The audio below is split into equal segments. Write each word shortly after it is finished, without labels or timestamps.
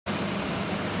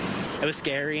It was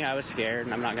scary. I was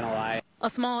scared, I'm not going to lie. A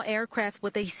small aircraft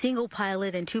with a single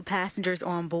pilot and 2 passengers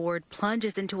on board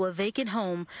plunges into a vacant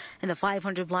home in the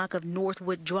 500 block of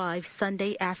Northwood Drive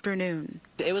Sunday afternoon.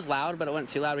 It was loud, but it wasn't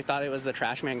too loud. We thought it was the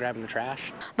trash man grabbing the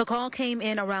trash. The call came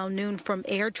in around noon from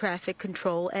air traffic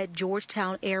control at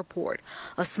Georgetown Airport.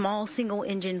 A small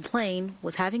single-engine plane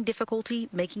was having difficulty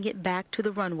making it back to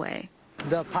the runway.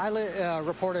 The pilot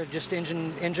reported just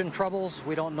engine troubles.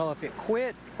 We don't know if it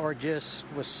quit or just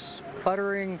was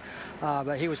sputtering,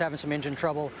 but he was having some engine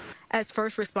trouble. As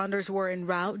first responders were en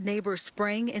route, neighbors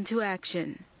sprang into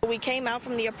action. We came out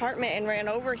from the apartment and ran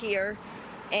over here,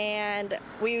 and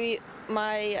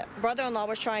my brother-in-law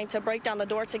was trying to break down the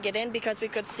door to get in because we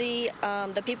could see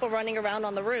the people running around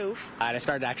on the roof. I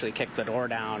started to actually kick the door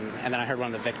down, and then I heard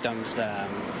one of the victims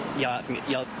yell at me,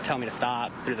 tell me to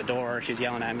stop through the door. She was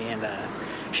yelling at me, and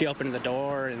she opened the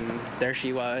door, and there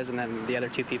she was, and then the other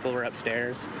 2 people were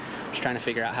upstairs just trying to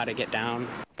figure out how to get down.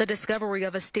 The discovery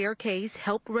of a staircase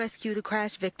helped rescue the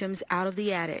crash victims out of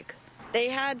the attic. They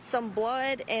had some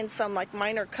blood and some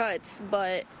minor cuts,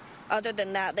 but other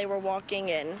than that, they were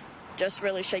walking and just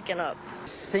really shaken up.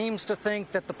 Seems to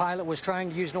think that the pilot was trying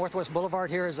to use Northwest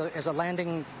Boulevard here as a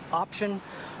landing option.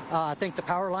 I think the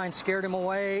power line scared him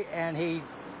away, and he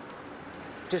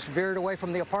just veered away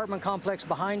from the apartment complex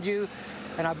behind you,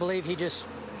 and I believe he just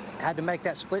had to make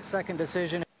that split-second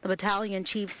decision. The battalion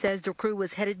chief says the crew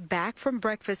was headed back from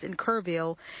breakfast in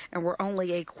Kerrville and were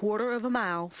only a quarter of a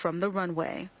mile from the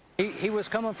runway. He was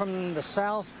coming from the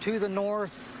south to the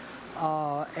north,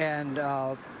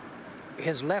 and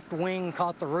his left wing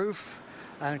caught the roof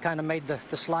and kind of made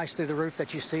the slice through the roof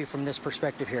that you see from this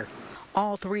perspective here.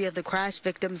 All 3 of the crash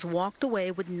victims walked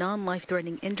away with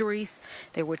non-life-threatening injuries.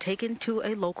 They were taken to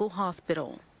a local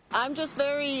hospital. I'm just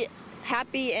very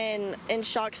happy and in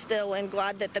shock still, and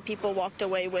glad that the people walked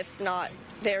away with not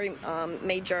very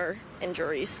major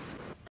injuries.